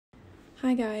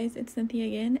Hi guys, it's Cynthia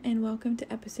again, and welcome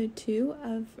to episode 2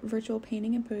 of Virtual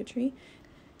Painting and Poetry.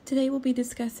 Today we'll be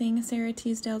discussing Sara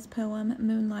Teasdale's poem,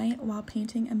 Moonlight, while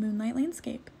painting a moonlight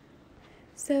landscape.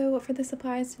 So for the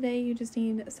supplies today, you just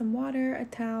need some water, a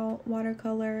towel,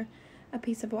 watercolor, a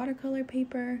piece of watercolor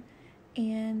paper,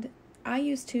 and I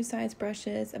use two size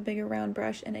brushes, a bigger round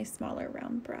brush and a smaller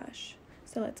round brush.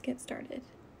 So let's get started.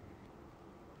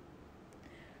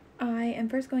 I am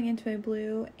first going into a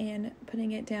blue and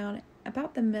putting it down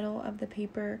about the middle of the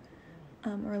paper,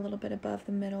 or a little bit above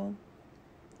the middle,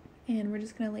 and we're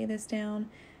just going to lay this down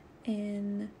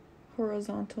in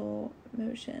horizontal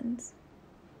motions.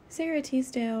 Sara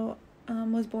Teasdale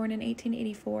was born in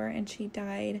 1884 and she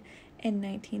died in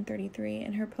 1933,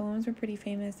 and her poems were pretty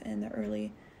famous in the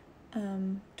early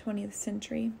 20th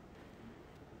century.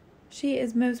 She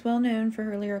is most well known for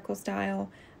her lyrical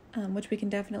style, which we can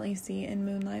definitely see in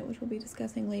Moonlight, which we'll be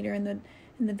discussing later in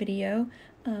the video.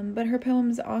 But her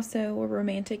poems also were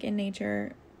romantic in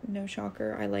nature. No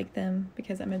shocker, I like them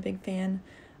because I'm a big fan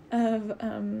of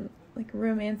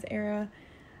romance era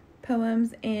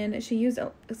poems, and she used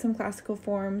some classical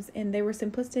forms, and they were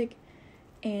simplistic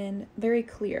and very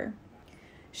clear.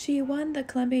 She won the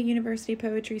Columbia University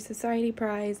Poetry Society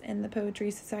Prize and the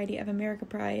Poetry Society of America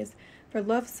Prize for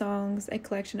Love Songs, a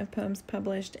collection of poems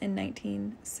published in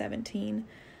 1917.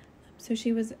 So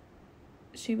she was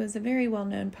a very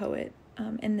well-known poet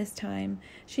in this time.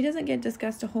 She doesn't get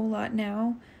discussed a whole lot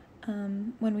now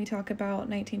when we talk about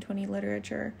 1920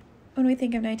 literature. When we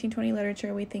think of 1920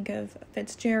 literature, we think of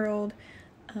Fitzgerald,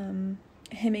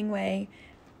 Hemingway,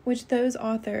 which those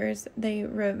authors, they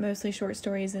wrote mostly short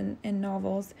stories and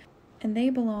novels, and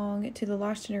they belong to the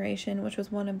Lost Generation, which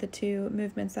was one of the two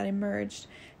movements that emerged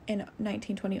in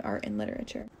 1920 art and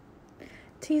literature.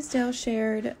 Teasdale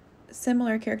shared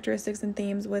similar characteristics and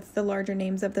themes with the larger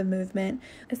names of the movement,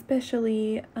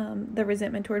 especially the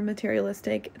resentment toward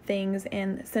materialistic things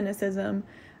and cynicism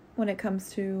when it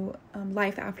comes to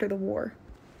life after the war.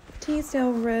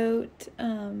 Teasdale wrote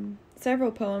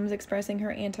several poems expressing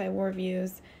her anti-war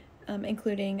views,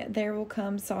 including There Will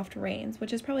Come Soft Rains,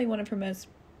 which is probably one of her most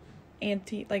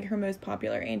her most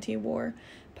popular anti-war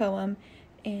poem,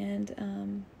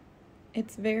 and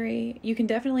you can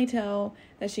definitely tell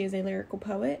that she is a lyrical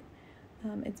poet.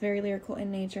 It's very lyrical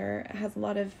in nature. It has a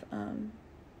lot of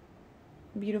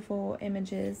beautiful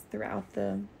images throughout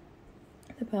the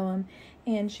poem,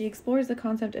 and she explores the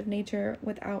concept of nature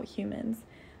without humans,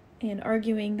 and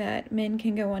arguing that men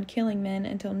can go on killing men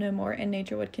until no more and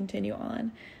nature would continue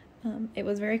on. It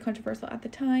was very controversial at the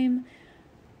time,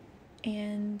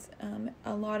 and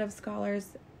a lot of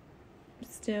scholars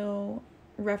still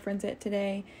reference it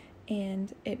today,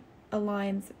 and it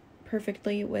aligns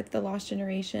perfectly with the Lost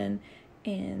Generation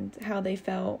and how they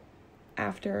felt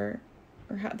after,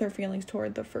 or how their feelings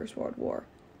toward the First World War,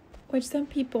 which some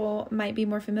people might be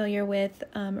more familiar with.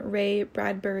 Ray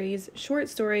Bradbury's short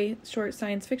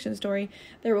science fiction story,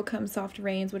 There Will Come Soft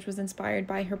Rains, which was inspired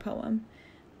by her poem.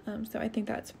 So I think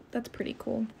that's pretty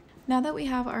cool. Now that we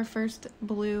have our first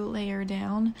blue layer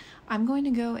down, I'm going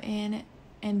to go in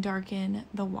and darken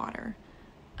the water.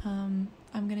 I'm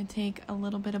going to take a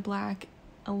little bit of black.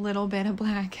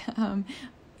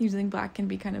 Using black can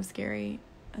be kind of scary,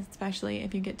 especially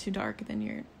if you get too dark, then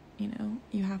you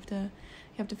have to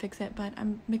fix it. But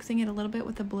I'm mixing it a little bit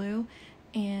with the blue,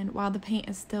 and while the paint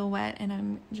is still wet, and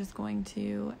I'm just going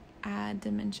to add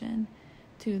dimension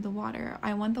to the water.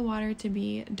 I want the water to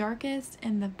be darkest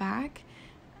in the back.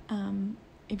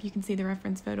 If you can see the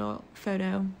reference photo,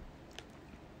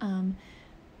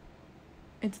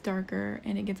 it's darker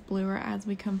and it gets bluer as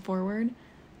we come forward.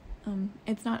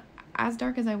 It's not as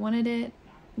dark as I wanted it.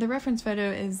 The reference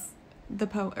photo is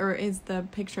the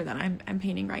picture that I'm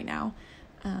painting right now.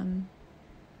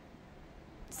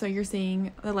 So you're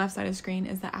seeing the left side of the screen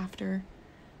is the after.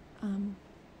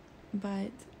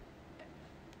 But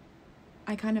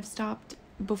I kind of stopped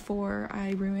before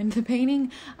I ruined the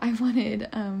painting. I wanted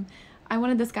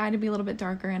the sky to be a little bit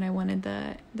darker, and I wanted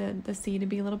the sea to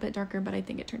be a little bit darker, but I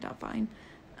think it turned out fine.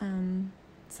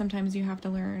 Sometimes you have to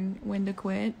learn when to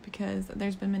quit, because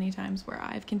there's been many times where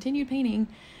I've continued painting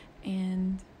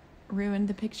and ruined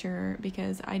the picture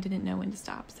because I didn't know when to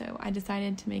stop. So I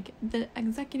decided to make the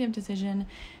executive decision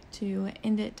to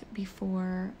end it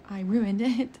before I ruined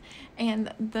it.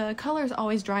 And the colors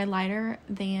always dry lighter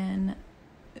than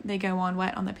they go on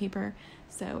wet on the paper,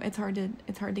 so it's hard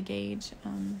to gauge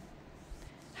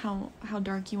how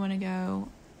dark you want to go,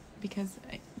 because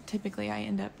typically I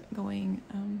end up going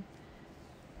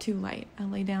too light. I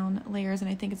lay down layers and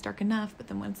I think it's dark enough, but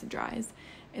then once it dries,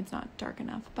 it's not dark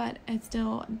enough, but it's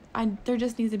still, there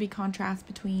just needs to be contrast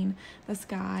between the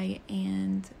sky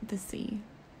and the sea.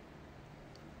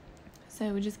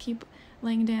 So we just keep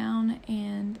laying down,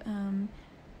 and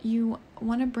you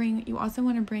also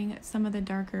want to bring some of the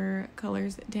darker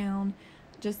colors down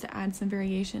just to add some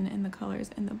variation in the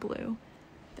colors in the blue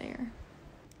there.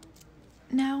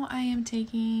 Now I am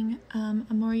taking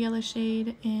a more yellow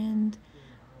shade and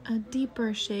a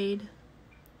deeper shade,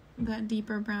 that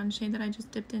deeper brown shade that I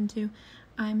just dipped into.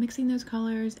 I'm mixing those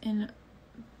colors and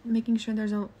making sure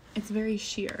it's very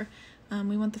sheer.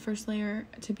 We want the first layer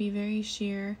to be very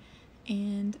sheer,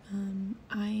 and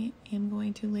I am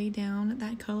going to lay down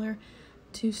that color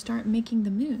to start making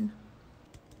the moon.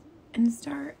 And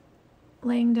start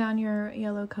laying down your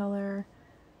yellow color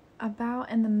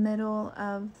about in the middle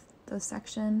of the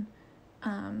section.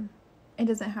 It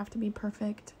doesn't have to be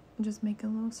perfect. Just make a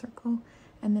little circle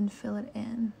and then fill it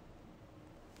in.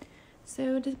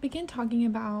 So to begin talking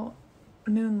about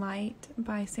Moonlight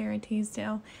by Sara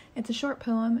Teasdale, it's a short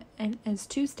poem and it's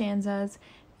 2 stanzas,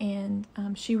 and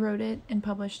she wrote it and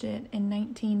published it in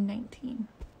 1919.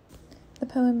 The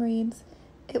poem reads,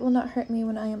 "It will not hurt me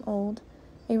when I am old.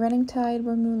 A running tide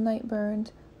where moonlight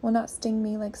burned will not sting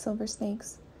me like silver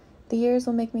snakes. The years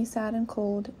will make me sad and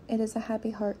cold. It is a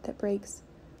happy heart that breaks.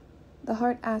 The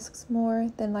heart asks more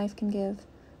than life can give.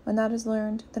 When that is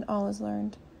learned, then all is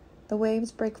learned. The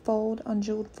waves break fold on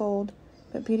jeweled fold,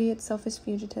 but beauty itself is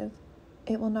fugitive.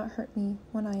 It will not hurt me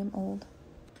when I am old."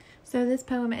 So this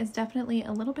poem is definitely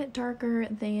a little bit darker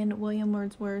than William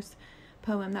Wordsworth's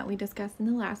poem that we discussed in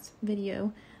the last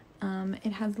video.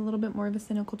 It has a little bit more of a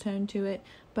cynical tone to it,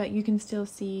 but you can still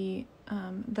see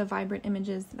the vibrant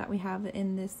images that we have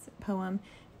in this poem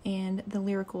and the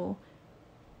lyrical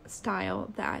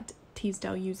style that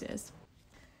Teasdale uses.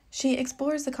 She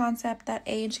explores the concept that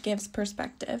age gives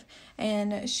perspective,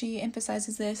 and she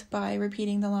emphasizes this by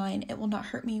repeating the line, "It will not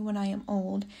hurt me when I am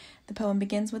old." The poem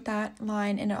begins with that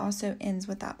line, and it also ends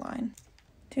with that line.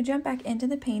 To jump back into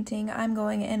the painting, I'm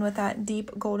going in with that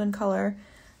deep golden color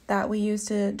that we used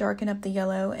to darken up the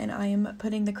yellow, and I am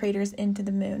putting the craters into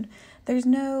the moon. There's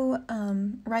no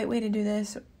right way to do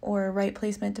this or right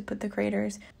placement to put the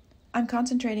craters. I'm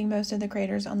concentrating most of the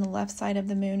craters on the left side of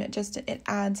the moon. It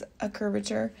adds a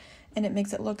curvature, and it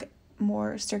makes it look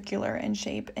more circular in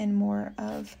shape and more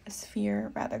of a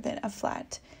sphere rather than a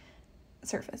flat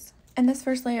surface. And this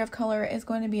first layer of color is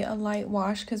going to be a light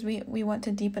wash because we want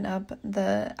to deepen up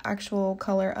the actual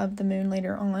color of the moon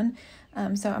later on.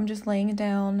 So I'm just laying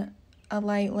down a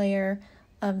light layer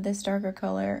of this darker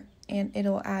color, and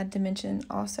it'll add dimension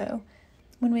also.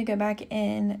 When we go back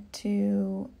in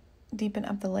to deepen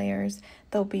up the layers,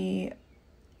 there'll be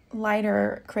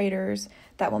lighter craters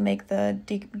that will make the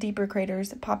deeper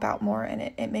craters pop out more, and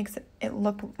it makes it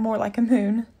look more like a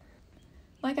moon.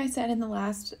 Like I said in the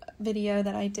last video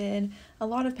that I did, a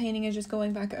lot of painting is just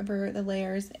going back over the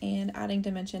layers and adding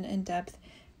dimension and depth,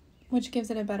 which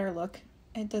gives it a better look.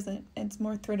 It's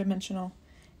more three-dimensional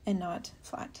and not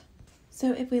flat.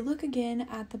 So if we look again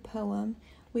at the poem,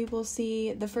 we will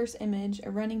see the first image, "A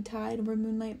running tide where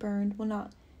moonlight burned will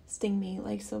not sting me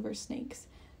like silver snakes."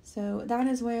 So that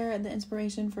is where the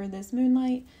inspiration for this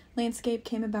moonlight landscape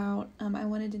came about. I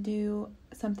wanted to do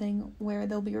something where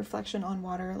there'll be reflection on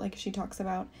water, like she talks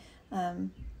about.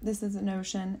 This is an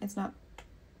ocean. It's not,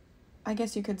 I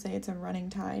guess you could say it's a running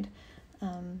tide.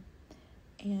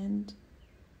 And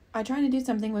I tried to do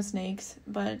something with snakes,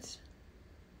 but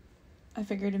I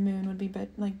figured a moon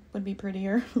would be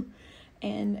prettier.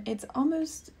 And it's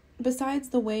almost, besides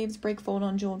the waves break fold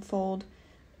on jeweled fold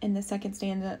in the second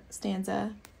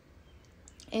stanza,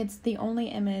 it's the only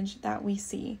image that we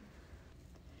see.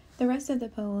 The rest of the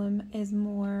poem is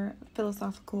more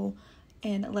philosophical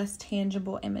and less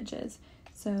tangible images.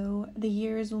 So, "The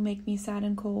years will make me sad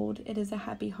and cold. It is a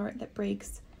happy heart that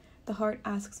breaks. The heart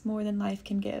asks more than life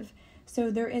can give." So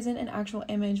there isn't an actual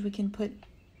image we can put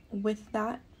with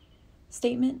that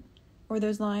statement or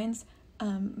those lines,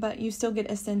 but you still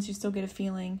get a sense, you still get a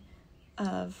feeling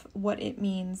of what it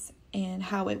means and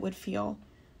how it would feel.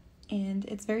 And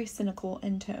it's very cynical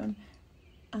in tone,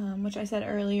 which I said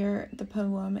earlier, the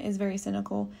poem is very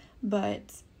cynical,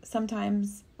 but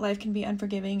sometimes life can be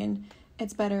unforgiving, and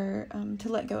it's better to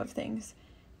let go of things.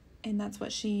 And that's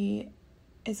what she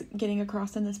is getting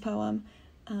across in this poem,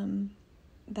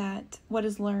 that what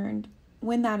is learned,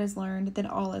 when that is learned, then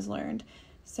all is learned.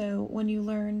 So when you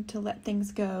learn to let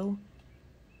things go,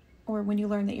 or when you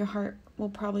learn that your heart will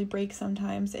probably break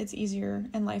sometimes, it's easier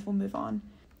and life will move on.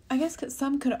 I guess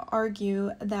some could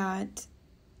argue that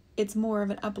it's more of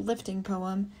an uplifting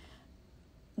poem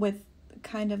with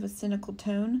kind of a cynical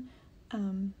tone,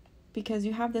 because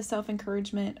you have this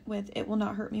self-encouragement with "it will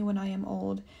not hurt me when I am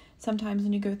old." Sometimes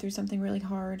when you go through something really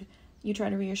hard, you try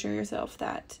to reassure yourself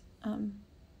that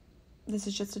this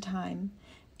is just a time,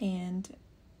 and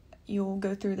you'll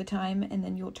go through the time, and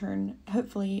then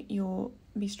hopefully you'll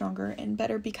be stronger and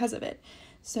better because of it.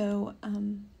 So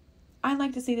I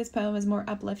like to see this poem as more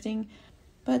uplifting,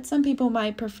 but some people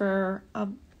might prefer I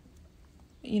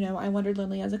Wandered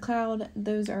Lonely as a Cloud.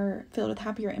 Those are filled with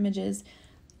happier images.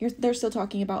 They're still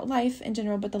talking about life in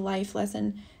general, but the life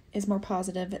lesson is more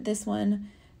positive. This one,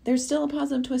 there's still a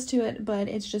positive twist to it, but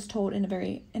it's just told in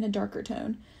a darker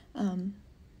tone.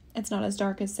 It's not as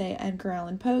dark as, say, Edgar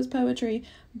Allan Poe's poetry,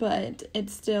 but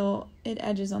it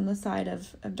edges on the side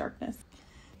of darkness.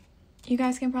 You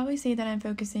guys can probably see that I'm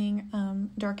focusing,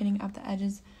 darkening up the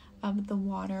edges of the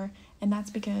water, and that's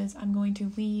because I'm going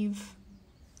to leave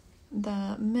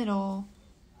the middle,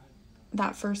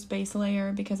 that first base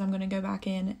layer, because I'm going to go back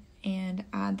in and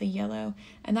add the yellow,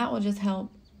 and that will just help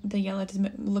the yellow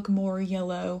to look more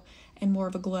yellow and more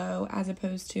of a glow, as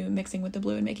opposed to mixing with the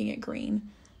blue and making it green.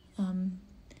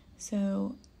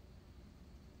 So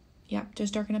yeah,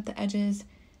 just darken up the edges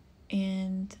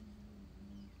and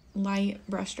light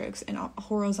brush strokes and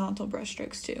horizontal brush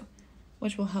strokes too,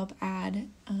 which will help add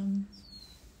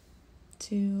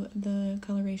to the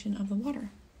coloration of the water.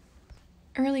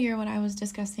 Earlier, when I was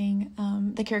discussing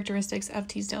the characteristics of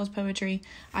Teasdale's poetry,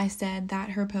 I said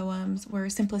that her poems were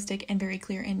simplistic and very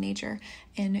clear in nature,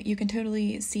 and you can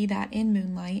totally see that in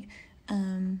Moonlight.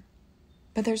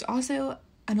 But there's also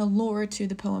an allure to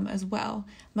the poem as well,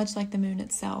 much like the moon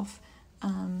itself.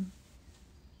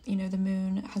 The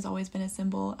moon has always been a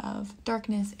symbol of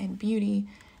darkness and beauty,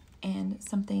 and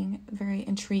something very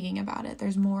intriguing about it.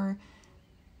 There's more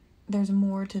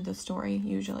to the story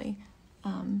usually.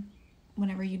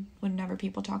 Whenever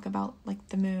people talk about like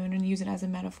the moon and use it as a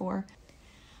metaphor.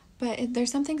 But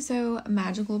there's something so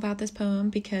magical about this poem,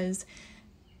 because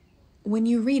when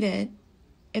you read it,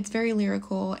 it's very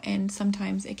lyrical, and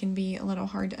sometimes it can be a little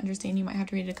hard to understand. You might have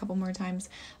to read it a couple more times,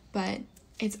 but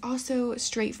it's also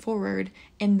straightforward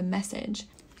in the message.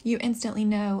 You instantly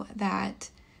know that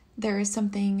there is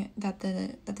something that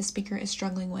the speaker is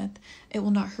struggling with. It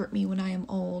will not hurt me when I am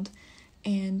old.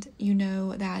 And you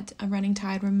know that a running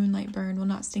tide where moonlight burned will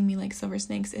not sting me like silver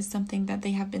snakes is something that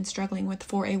they have been struggling with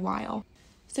for a while.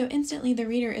 So instantly the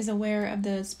reader is aware of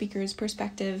the speaker's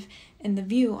perspective and the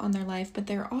view on their life, but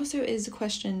there also is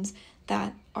questions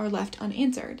that are left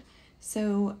unanswered.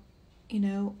 So,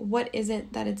 what is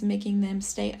it that is making them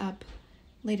stay up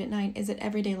late at night? Is it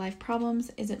everyday life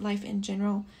problems? Is it life in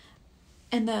general?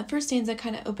 And the first stanza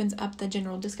kind of opens up the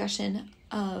general discussion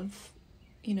of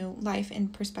life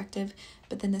and perspective,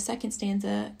 but then the second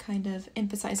stanza kind of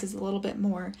emphasizes a little bit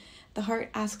more. The heart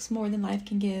asks more than life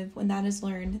can give. When that is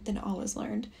learned, then all is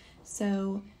learned.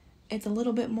 So it's a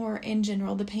little bit more in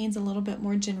general. The pain's a little bit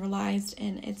more generalized,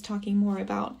 and it's talking more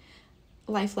about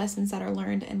life lessons that are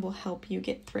learned and will help you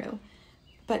get through.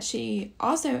 But she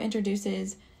also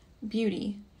introduces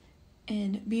beauty,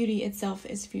 and beauty itself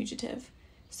is fugitive.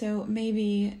 So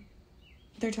maybe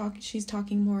she's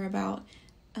talking more about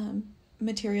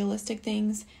materialistic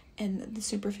things and the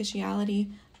superficiality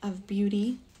of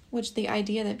beauty, which the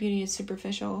idea that beauty is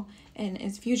superficial and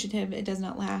is fugitive, it does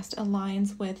not last,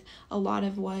 aligns with a lot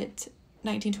of what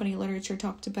 1920 literature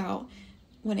talked about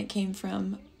when it came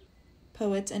from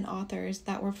poets and authors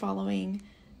that were following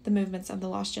the movements of the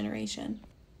lost generation.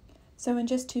 So in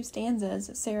just 2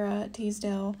 stanzas, Sara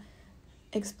Teasdale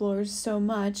explores so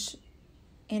much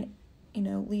and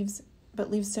leaves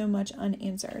so much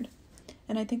unanswered.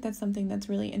 And I think that's something that's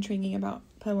really intriguing about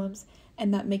poems,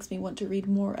 and that makes me want to read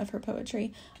more of her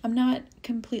poetry. I'm not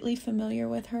completely familiar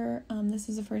with her. This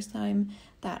is the first time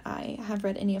that I have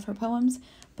read any of her poems,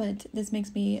 but this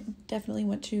makes me definitely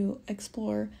want to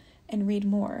explore and read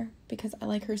more, because I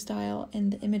like her style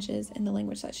and the images and the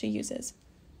language that she uses.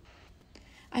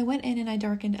 I went in and I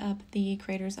darkened up the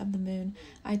craters of the moon.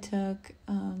 I took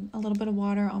a little bit of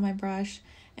water on my brush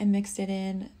and mixed it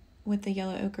in with the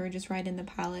yellow ochre just right in the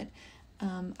palette.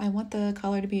 I want the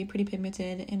color to be pretty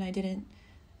pigmented, and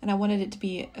I wanted it to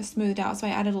be smoothed out, so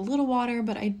I added a little water,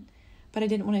 but I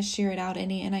didn't want to shear it out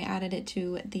any, and I added it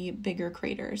to the bigger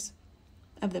craters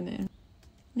of the moon.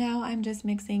 Now I'm just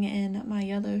mixing in my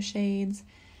yellow shades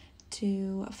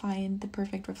to find the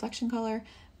perfect reflection color,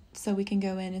 so we can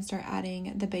go in and start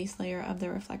adding the base layer of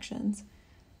the reflections.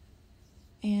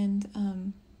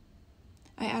 And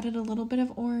I added a little bit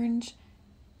of orange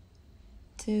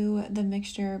to the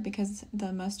mixture because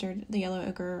the yellow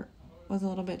ochre was a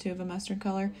little bit too of a mustard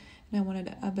color, and I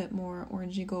wanted a bit more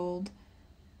orangey gold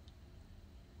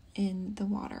in the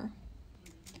water.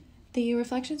 The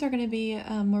reflections are going to be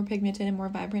more pigmented and more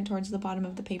vibrant towards the bottom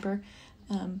of the paper,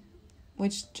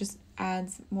 which just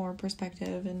adds more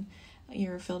perspective and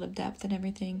your field of depth and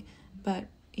everything. But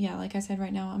yeah, like I said,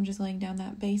 right now I'm just laying down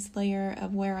that base layer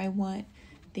of where I want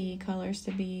the colors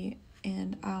to be,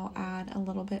 and I'll add a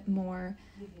little bit more.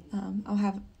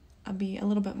 I'll be a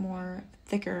little bit more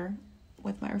thicker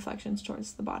with my reflections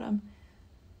towards the bottom,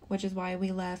 which is why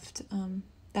we left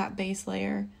that base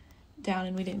layer down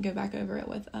and we didn't go back over it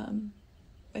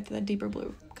with the deeper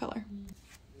blue color.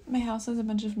 My house has a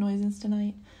bunch of noises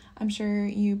tonight. I'm sure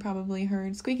you probably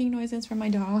heard squeaking noises from my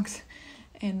dogs,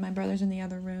 and my brother's in the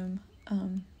other room,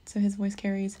 so his voice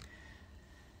carries.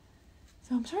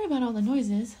 So I'm sorry about all the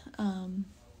noises,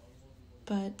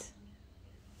 but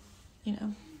you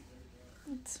know,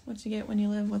 it's what you get when you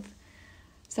live with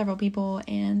several people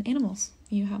and animals.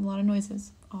 You have a lot of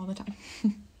noises all the time.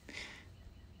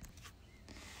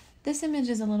 This image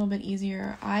is a little bit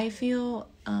easier, I feel,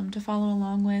 to follow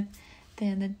along with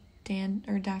than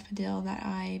the daffodil that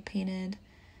I painted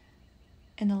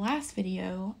in the last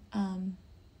video.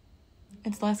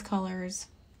 It's less colors.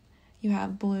 You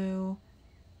have blue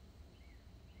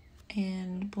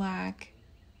and black,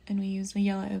 and we used a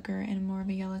yellow ochre and more of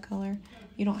a yellow color.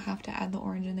 You don't have to add the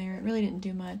orange in there. It really didn't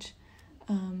do much.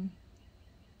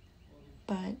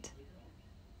 But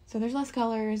so there's less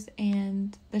colors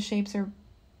and the shapes are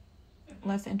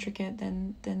less intricate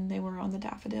than they were on the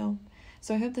daffodil.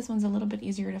 So I hope this one's a little bit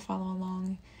easier to follow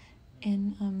along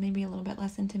and maybe a little bit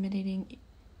less intimidating.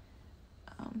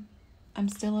 I'm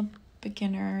still a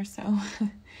beginner, so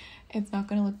it's not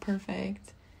going to look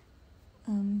perfect.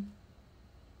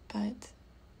 But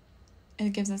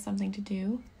it gives us something to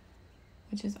do,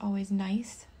 which is always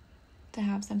nice to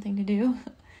have something to do.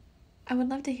 I would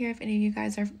love to hear if any of you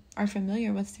guys are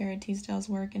familiar with Sara Teasdale's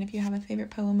work, and if you have a favorite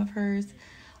poem of hers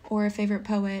or a favorite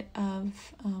poet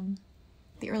of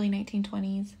the early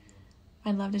 1920s.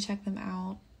 I'd love to check them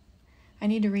out. I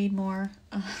need to read more.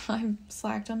 I'm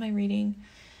slacked on my reading,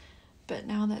 but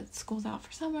now that school's out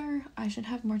for summer, I should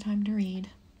have more time to read.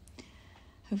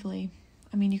 Hopefully.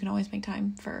 I mean, you can always make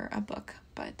time for a book,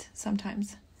 but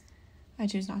sometimes I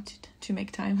choose not to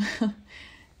make time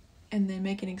and then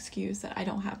make an excuse that I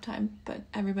don't have time, but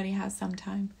everybody has some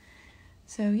time.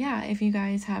 So yeah, if you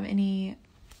guys have any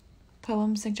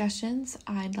poem suggestions,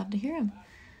 I'd love to hear them.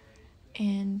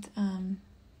 And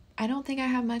I don't think I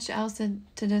have much else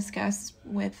to discuss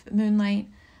with Moonlight.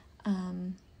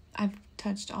 I've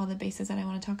touched all the bases that I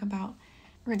want to talk about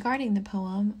regarding the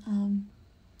poem.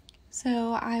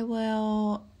 So I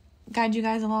will guide you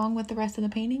guys along with the rest of the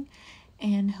painting,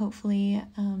 and hopefully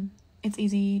it's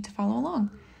easy to follow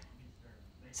along.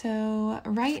 So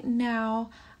right now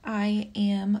I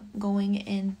am going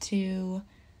into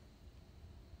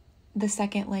the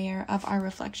second layer of our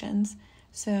reflections.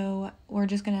 So we're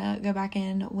just going to go back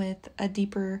in with a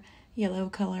deeper yellow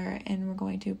color, and we're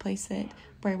going to place it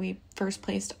where we first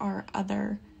placed our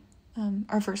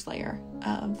first layer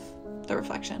of the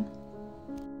reflection.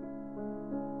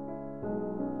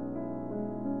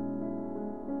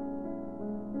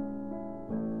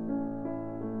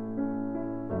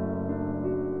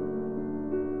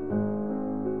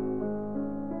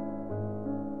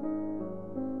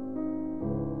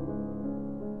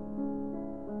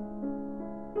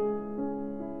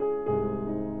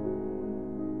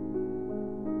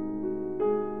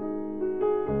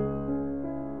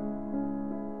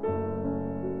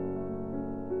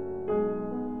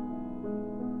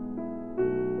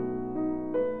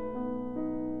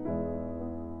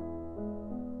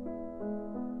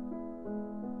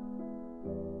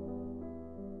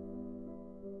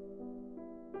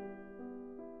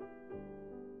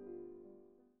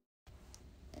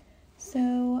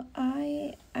 So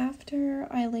after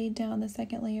I laid down the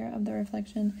second layer of the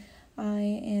reflection, I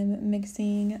am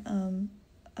mixing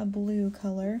a blue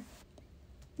color.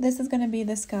 This is going to be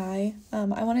the sky.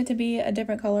 I want it to be a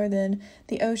different color than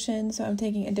the ocean, so I'm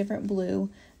taking a different blue.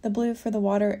 The blue for the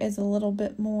water is a little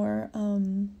bit more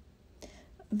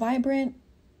vibrant,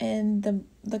 and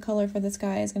the color for the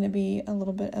sky is going to be a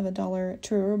little bit of a duller,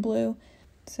 truer blue.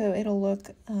 So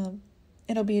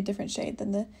it'll be a different shade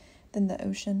than the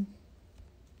ocean.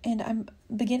 And I'm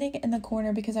beginning in the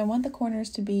corner because I want the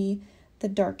corners to be the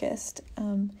darkest.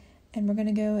 And we're going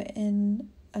to go in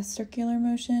a circular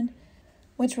motion,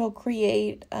 which will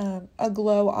create a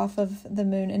glow off of the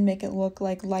moon and make it look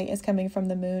like light is coming from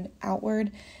the moon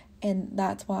outward. And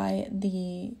that's why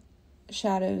the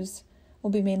shadows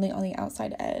will be mainly on the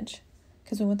outside edge,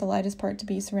 because we want the lightest part to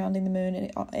be surrounding the moon,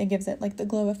 and it gives it like the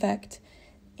glow effect.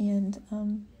 And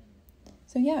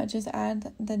so yeah, just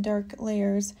add the dark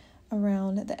layers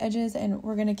around the edges, and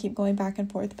we're going to keep going back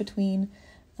and forth between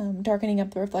darkening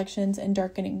up the reflections and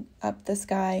darkening up the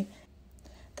sky.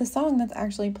 The song that's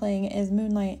actually playing is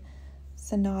Moonlight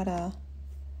Sonata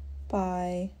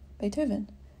by Beethoven.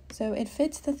 So it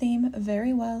fits the theme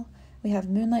very well. We have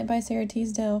Moonlight by Sara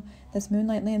Teasdale, this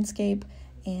Moonlight landscape,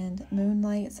 and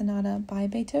Moonlight Sonata by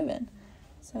Beethoven.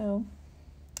 So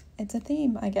it's a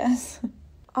theme, I guess.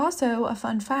 Also, a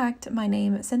fun fact, my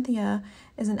name, Cynthia,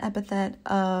 is an epithet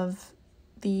of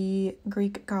the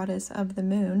Greek goddess of the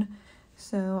moon.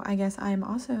 So I guess I am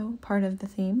also part of the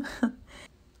theme.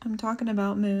 I'm talking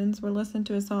about moons. We're listening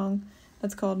to a song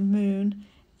that's called Moon.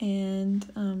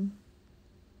 And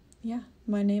yeah,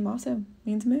 my name also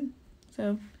means moon.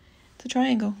 So it's a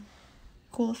triangle.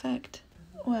 Cool effect.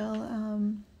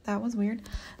 Well, that was weird.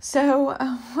 So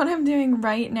what I'm doing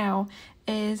right now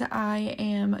is I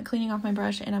am cleaning off my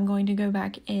brush, and I'm going to go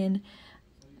back in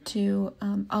to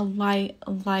a light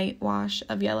wash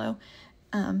of yellow.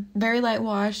 Very light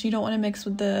wash. You don't want to mix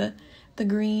with the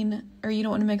green, or you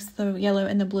don't want to mix the yellow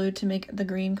and the blue to make the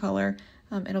green color.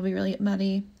 It'll be really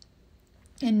muddy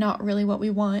and not really what we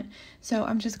want. So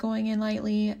I'm just going in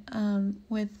lightly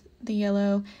with the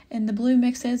yellow, and the blue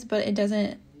mixes, but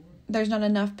there's not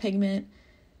enough pigment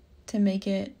to make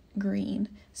it green.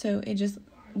 So it just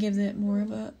gives it more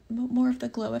of the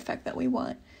glow effect that we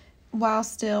want, while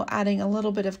still adding a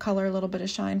little bit of color, a little bit of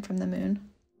shine from the moon.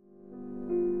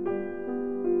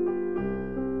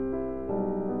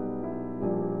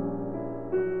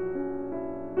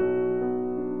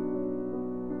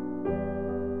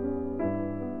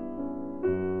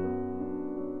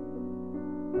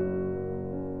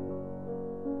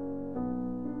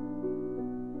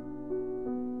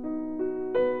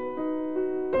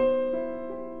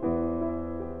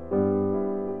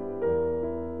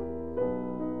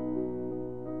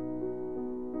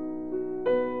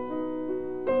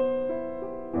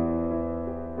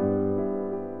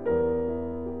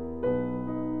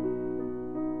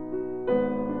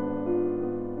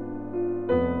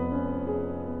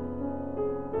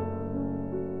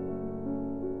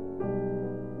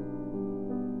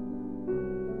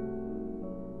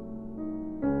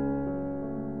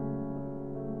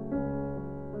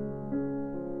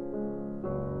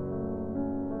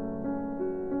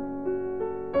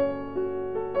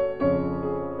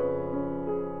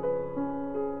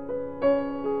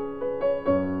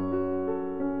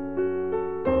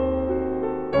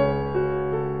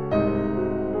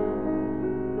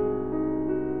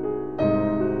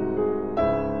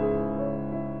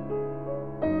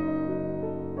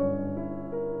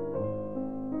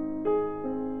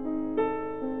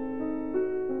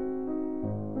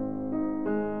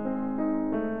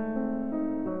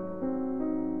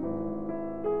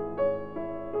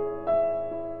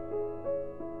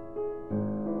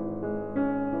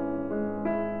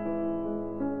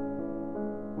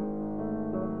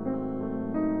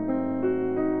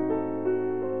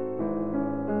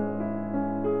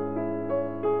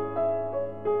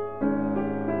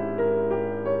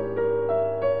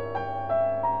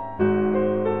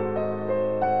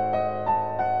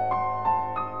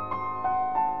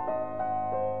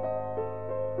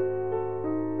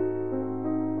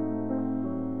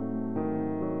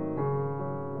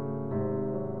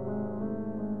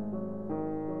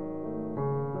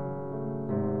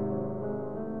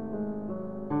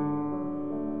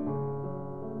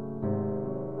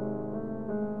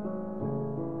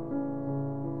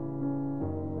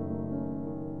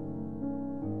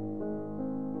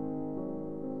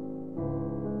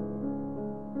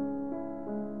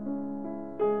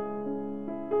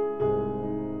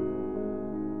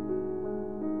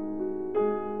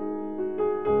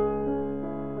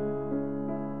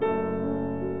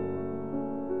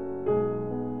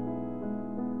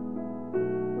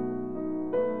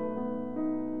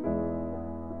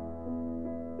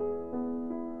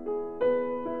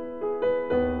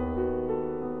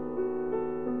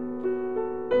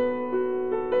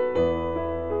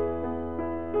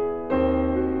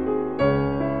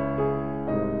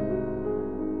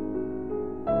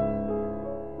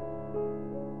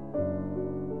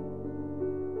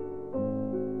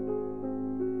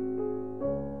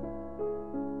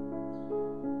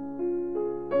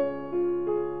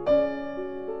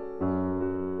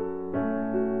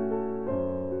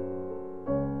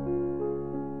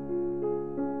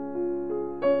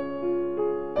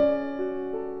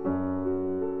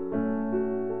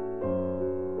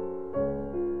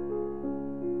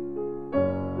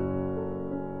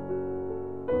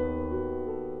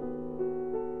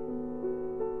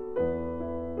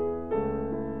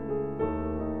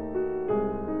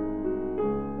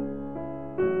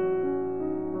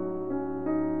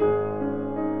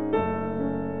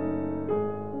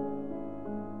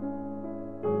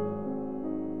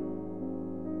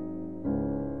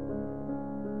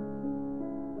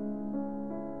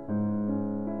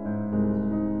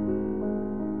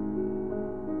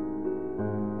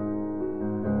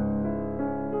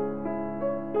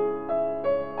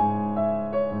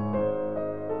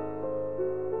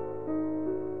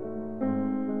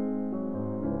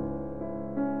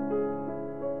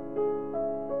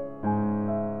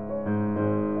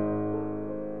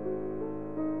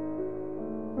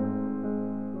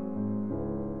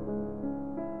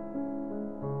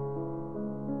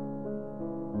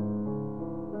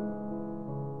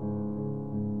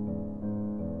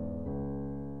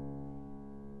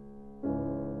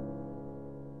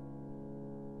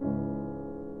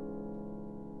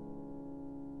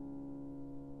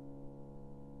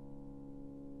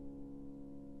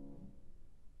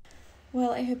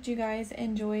 Well, I hope you guys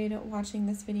enjoyed watching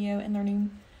this video and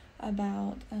learning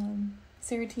about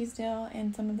Sara Teasdale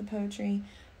and some of the poetry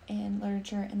and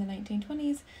literature in the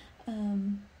 1920s.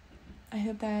 I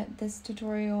hope that this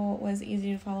tutorial was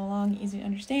easy to follow along, easy to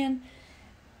understand,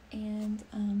 and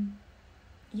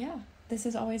yeah, this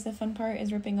is always the fun part,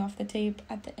 is ripping off the tape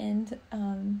at the end.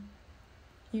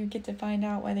 You get to find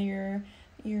out whether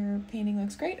your painting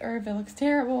looks great or if it looks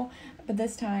terrible, but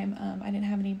this time I didn't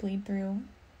have any bleed through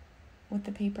with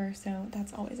the paper, so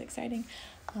that's always exciting.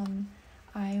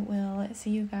 I will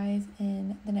see you guys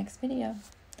in the next video.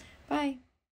 Bye!